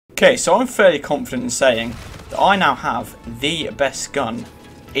Okay, so I'm fairly confident in saying that I now have the best gun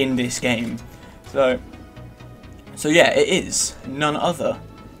in this game. So yeah, it is none other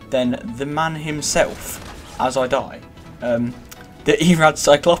than the man himself, as I die. The Erad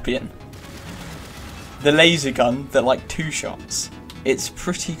Cyclopean. The laser gun that like 2 shots. It's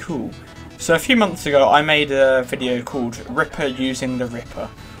pretty cool. So a few months ago I made a video called Ripper Using the Ripper,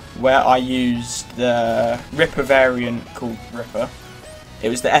 where I used the Ripper variant called Ripper. It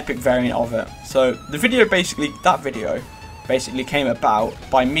was the epic variant of it. So that video basically came about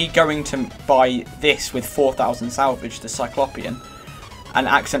by me going to buy this with 4,000 salvage, the Cyclopean, and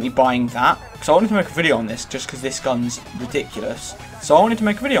accidentally buying that. So I wanted to make a video on this just because this gun's ridiculous. So I wanted to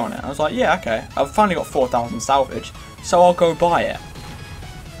make a video on it. I was like, yeah, okay, I've finally got 4,000 salvage, so I'll go buy it.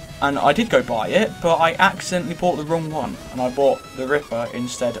 And I did go buy it, but I accidentally bought the wrong one, and I bought the Ripper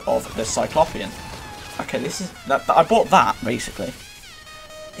instead of the Cyclopean. Okay, this is I bought that basically.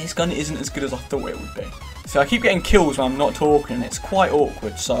 This gun isn't as good as I thought it would be. So I keep getting kills when I'm not talking, and it's quite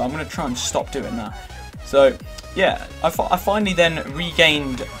awkward. So I'm gonna try and stop doing that. So yeah, I finally then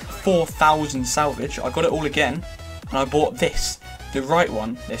regained 4,000 salvage. I got it all again, and I bought this, the right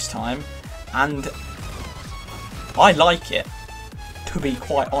one this time, and I like it, to be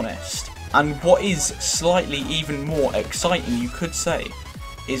quite honest. And what is slightly even more exciting, you could say,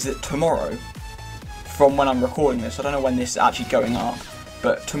 is that tomorrow, from when I'm recording this, I don't know when this is actually going up,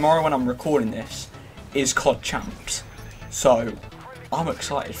 but tomorrow when I'm recording this is COD Champs. So I'm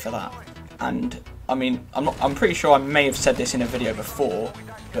excited for that. And I mean, I'm pretty sure I may have said this in a video before,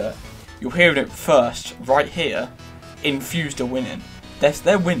 but you'll hear it first right here. Infused are winning.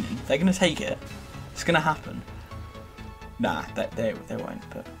 They're winning. They're gonna take it. It's gonna happen. Nah, they won't.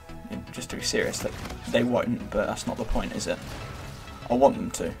 But just to be serious, they won't. But that's not the point, is it? I want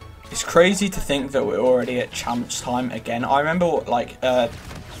them to. It's crazy to think that we're already at Champs time again. I remember like I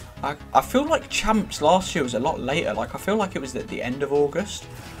feel like Champs last year was a lot later. Like I feel like it was at the end of August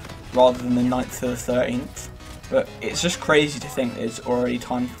rather than the 9th to the 13th. But it's just crazy to think it's already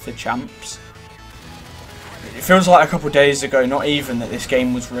time for Champs. It feels like a couple of days ago, not even, that this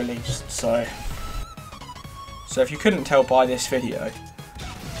game was released. So if you couldn't tell by this video,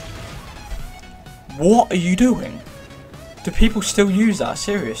 what are you doing? Do people still use that?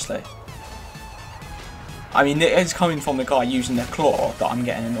 Seriously? I mean, it's coming from the guy using the claw that I'm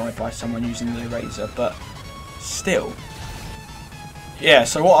getting annoyed by someone using the razor, but still. Yeah,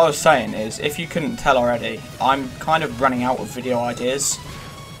 so what I was saying is, if you couldn't tell already, I'm kind of running out of video ideas.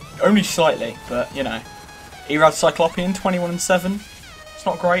 Only slightly, but, you know. Erad Cyclopean, 21-7. It's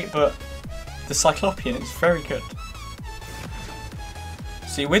not great, but the Cyclopean is very good.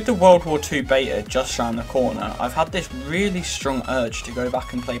 See, with the World War II beta just around the corner, I've had this really strong urge to go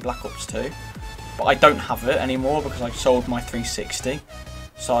back and play Black Ops 2. But I don't have it anymore because I sold my 360.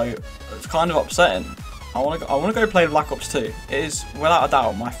 So it's kind of upsetting. I want to go play Black Ops 2. It is without a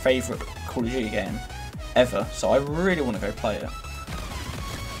doubt my favourite Call of Duty game ever. So I really want to go play it.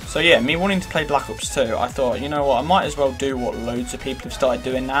 So yeah, me wanting to play Black Ops 2, I thought, you know what, I might as well do what loads of people have started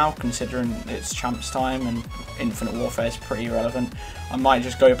doing now, considering it's Champs time and Infinite Warfare is pretty irrelevant. I might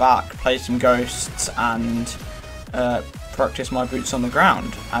just go back, play some Ghosts, and practice my boots on the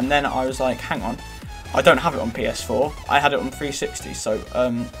ground. And then I was like, hang on, I don't have it on PS4, I had it on 360, so I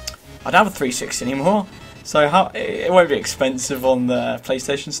don't have a 360 anymore. So it won't be expensive on the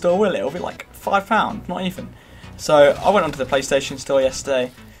PlayStation Store, will it? It'll be like £5, not even. So I went onto the PlayStation Store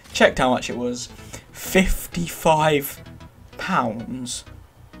yesterday, checked how much it was. £55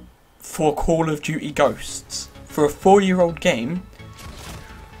 for Call of Duty Ghosts. For a 4-year-old game,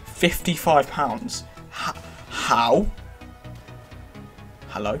 £55. How?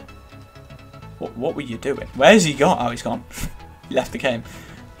 Hello? What were you doing? Where's he gone? Oh, he's gone. He left the game.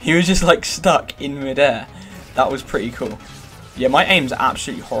 He was just like stuck in midair. That was pretty cool. Yeah, my aim's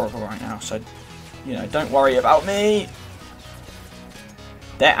absolutely horrible right now, so, you know, don't worry about me.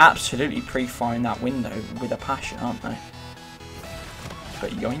 They're absolutely pre-firing that window with a passion, aren't they?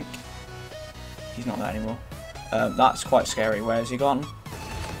 But yoink. He's not there anymore. That's quite scary. Where's he gone?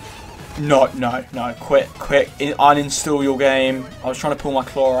 No. Quick. Uninstall your game. I was trying to pull my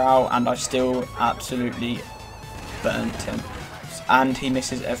claw out and I still absolutely burnt him. And he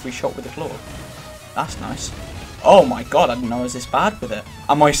misses every shot with the claw. That's nice. Oh my god, I didn't know I was this bad with it.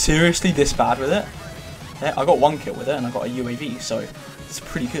 Am I seriously this bad with it? Yeah, I got 1 kill with it and I got a UAV, so it's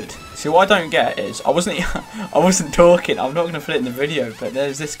pretty good. See, what I don't get is, I wasn't talking, I'm not going to put it in the video, but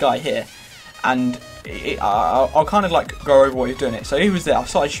there's this guy here, and I'll kind of like go over what he's doing it. So he was there, I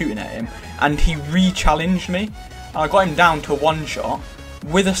started shooting at him, and he re-challenged me, and I got him down to 1 shot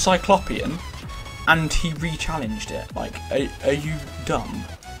with a Cyclopean, and he re-challenged it. Like, are you dumb?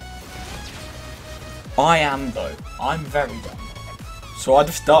 I am though. I'm very dumb. So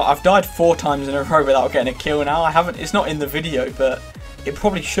I've died 4 times in a row without getting a kill now. It's not in the video, but it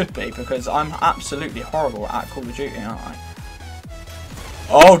probably should be because I'm absolutely horrible at Call of Duty, aren't I?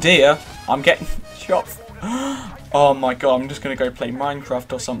 Oh dear, I'm getting shot. Oh my god, I'm just gonna go play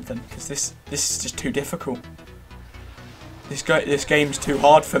Minecraft or something because this is just too difficult. This game's too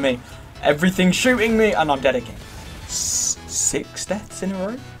hard for me. Everything's shooting me and I'm dead again. 6 deaths in a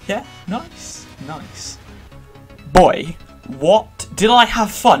row? Yeah, nice, nice. Boy, what? Did I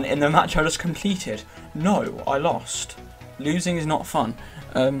have fun in the match I just completed? No, I lost. Losing is not fun.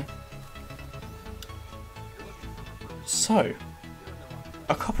 So,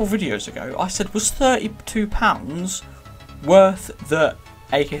 a couple videos ago, I said, was £32 worth the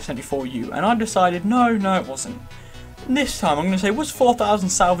AK-74U? And I decided, no, it wasn't. This time, I'm going to say, was 4,000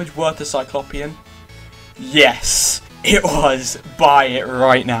 salvage worth the Cyclopean? Yes, it was. Buy it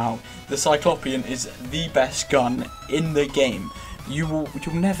right now. The Cyclopean is the best gun in the game. You'll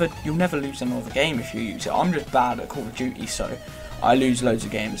never lose another game if you use it. I'm just bad at Call of Duty, so I lose loads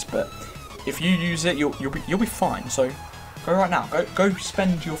of games. But if you use it, you'll be fine. So go right now. Go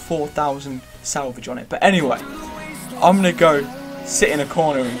spend your 4,000 salvage on it. But anyway, I'm gonna go sit in a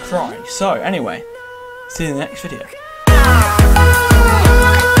corner and cry. So anyway, see you in the next video.